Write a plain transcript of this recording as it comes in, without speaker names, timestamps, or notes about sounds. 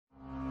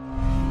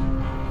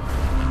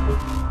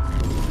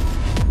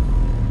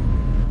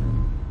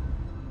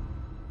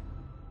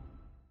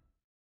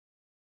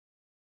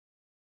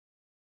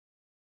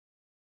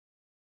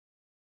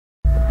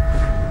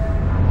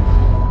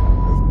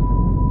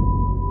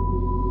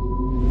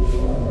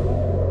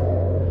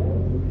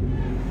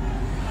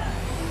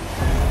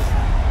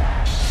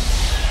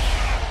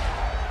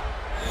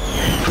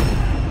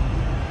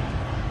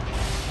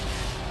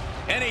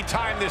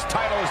this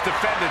title is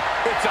defended,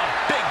 it's a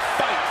big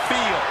fight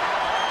feel.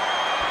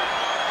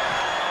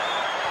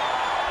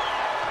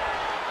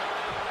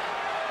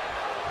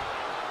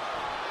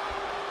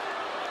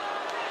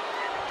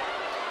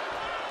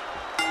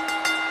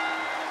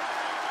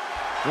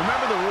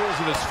 Remember the rules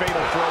of this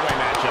fatal four-way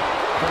matchup.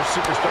 First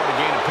superstar to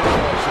gain a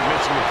pinfall or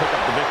submission will pick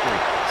up the victory.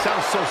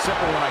 Sounds so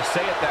simple when I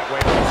say it that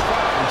way, but it's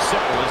far from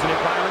simple, isn't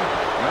it, Byron?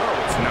 No,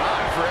 it's not.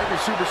 For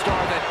every superstar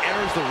that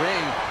enters the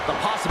ring, the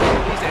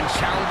possibilities and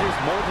challenges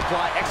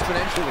multiply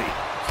exponentially.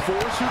 4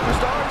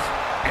 superstars?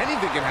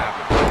 Anything can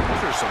happen.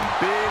 Those are some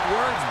big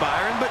words,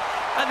 Byron, but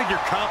I think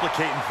you're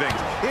complicating things.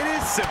 It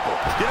is simple.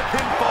 Get a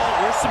pinfall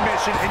or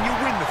submission, and you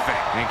win the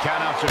thing. And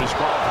countouts or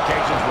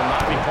disqualifications will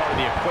not be part of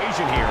the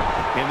equation here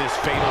in this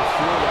fatal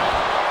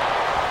four-way.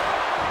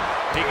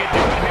 He can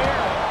do it here.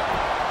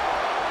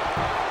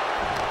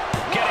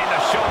 Getting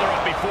the shoulder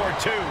up before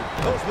 2.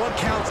 Those 1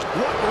 counts.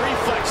 What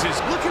reflexes?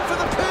 Looking for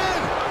the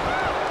pin.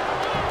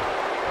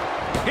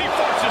 He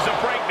forces a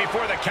break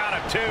before the count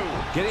of 2.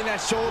 Getting that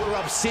shoulder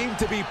up seemed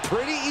to be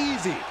pretty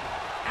easy.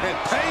 And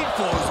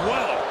painful as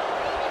well.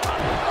 Oh,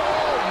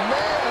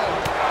 man!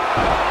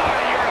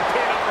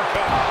 European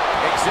uppercut.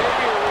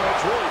 Xavier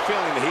Woods really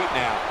feeling the heat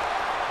now.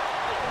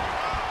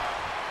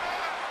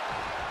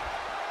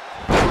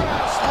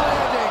 Crash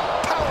landing,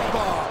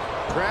 powerbomb.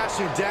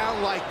 Crashing down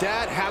like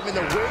that, having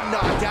the wig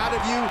knocked out of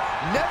you,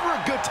 never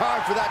a good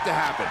time for that to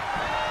happen.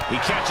 He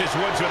catches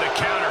Woods with a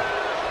counter,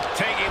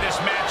 taking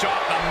this match off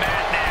the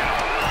mat now.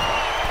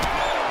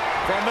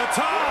 From the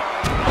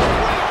top.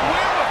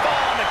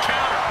 Wherewithal on the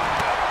counter.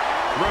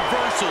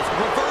 Reversals,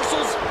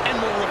 reversals, and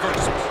more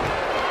reversals.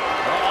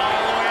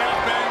 All the way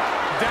up and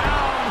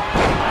down.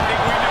 I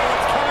think we know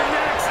what's coming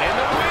next. In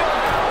the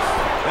wheelhouse.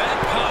 That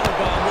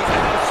powerbomb was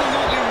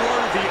absolutely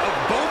worthy of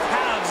both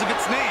halves of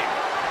its name.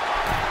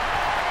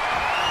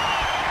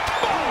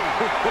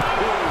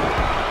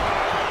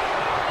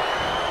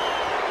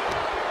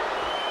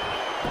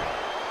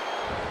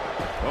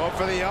 Oh,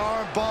 for the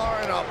arm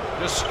bar and up.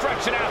 Just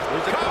stretch it out.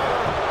 There's the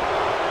cover.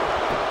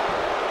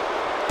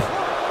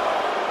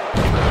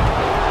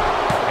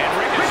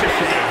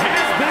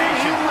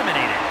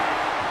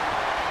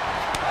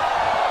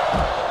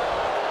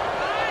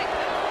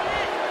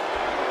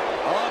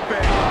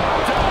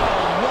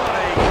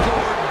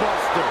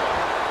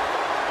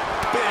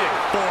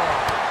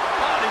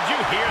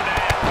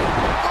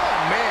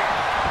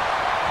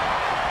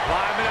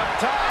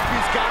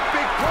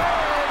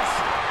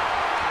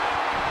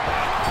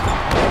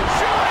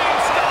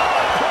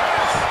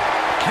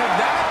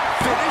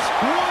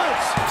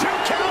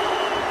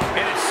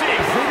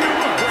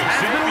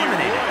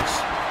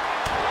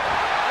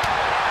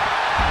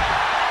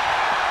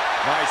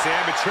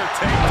 Amateur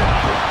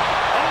takedown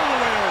all the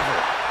way over.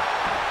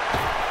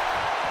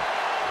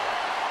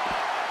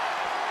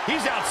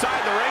 He's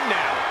outside the ring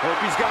now. Hope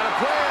he's got a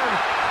plan.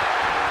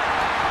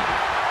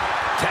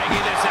 Tagging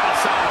this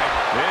outside.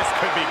 This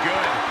could be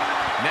good.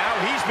 Now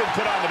he's been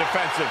put on the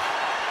defensive.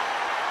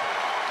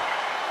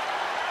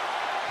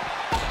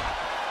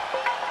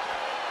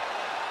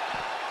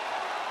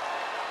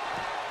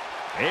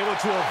 Able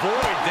to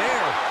avoid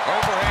there.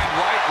 Overhand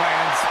right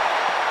lands.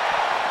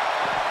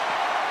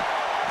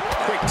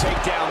 Quick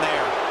takedown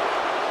there.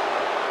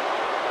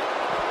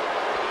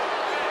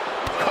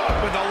 Caught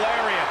with a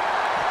lariat.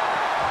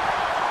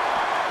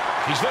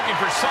 He's looking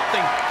for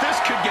something. This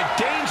could get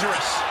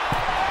dangerous.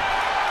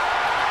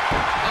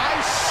 I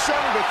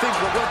shudder to think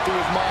what went through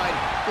his mind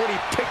when he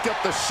picked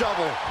up the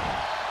shovel.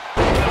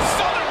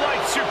 Southern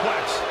Light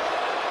suplex.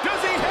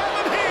 Does he have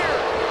him here?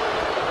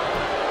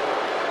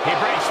 He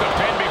breaks the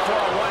pin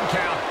before a 1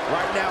 count.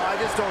 Right now, I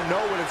just don't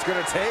know what it's going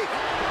to take.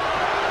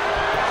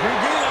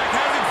 Gulak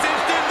has it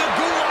cinched in. The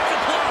Gulak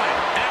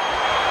applied.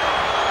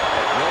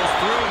 Rolls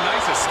through.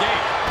 Nice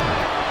escape.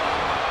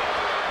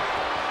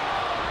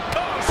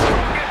 Oh,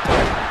 strong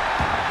impact.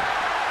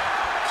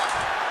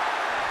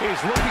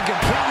 He's looking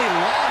completely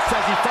lost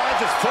as he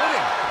finds his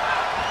footing.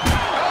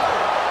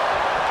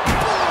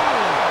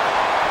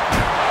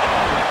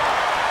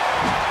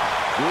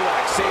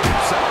 Gulak saved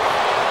himself.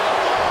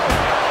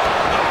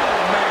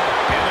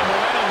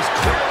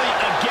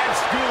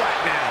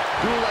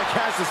 Gulak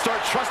has to start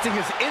trusting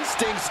his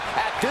instincts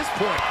at this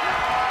point.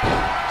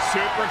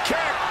 Super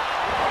kick.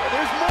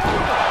 There's more.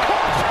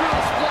 Corkscrew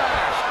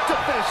splash to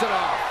finish it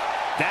off.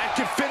 That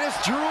could finish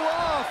Drew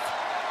off.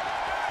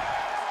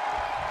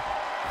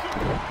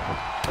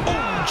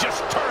 Boom,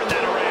 just turn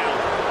that around.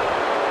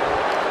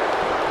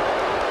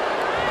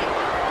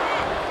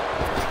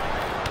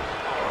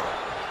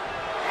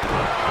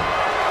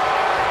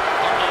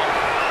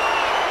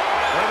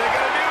 What are they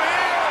going to do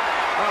here?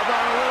 How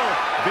about a little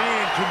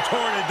being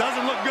contorted?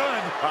 Doesn't look good.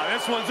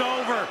 This one's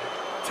over.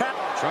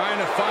 Trying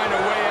to find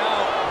a way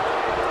out.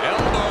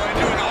 Elbow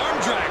into an arm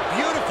drag.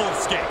 Beautiful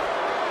escape.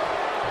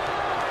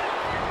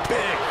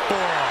 Big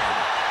forearm.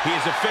 He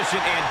is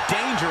efficient and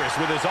dangerous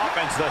with his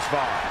offense thus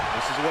far.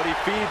 This is what he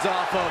feeds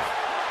off of.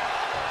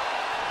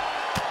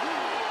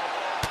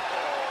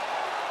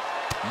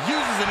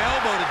 Uses an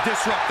elbow to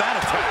disrupt that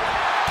attack.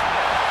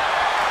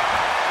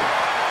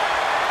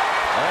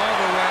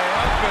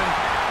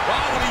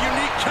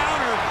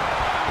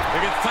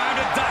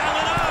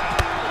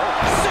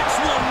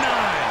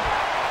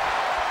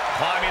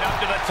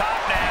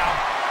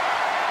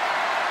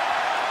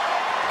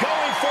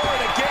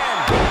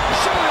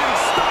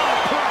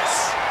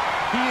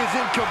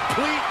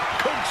 complete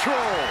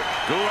control.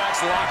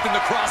 Gulak's locked in the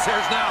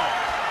crosshairs now.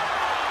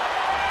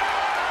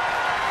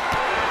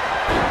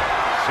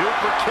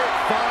 Super kick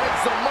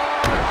finds the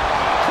mark.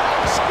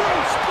 Corkscrew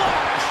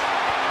splash.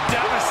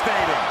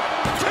 Devastating.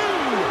 2.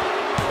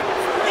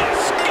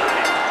 Yes, got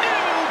it.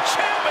 New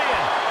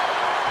champion.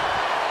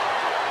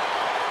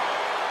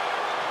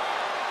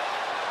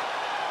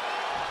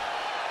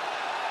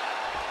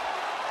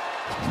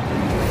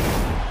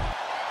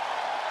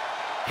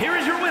 Here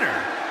is your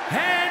winner,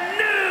 and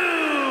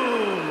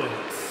new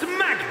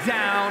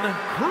Smackdown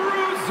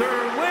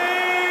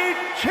Cruiserweight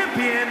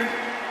Champion,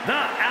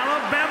 the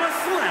Alabama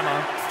Slammer,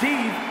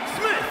 Steve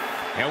Smith.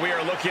 And we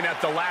are looking at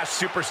the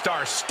last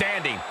superstar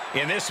standing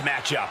in this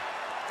matchup.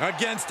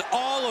 Against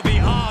all of the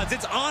odds,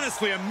 it's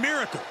honestly a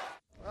miracle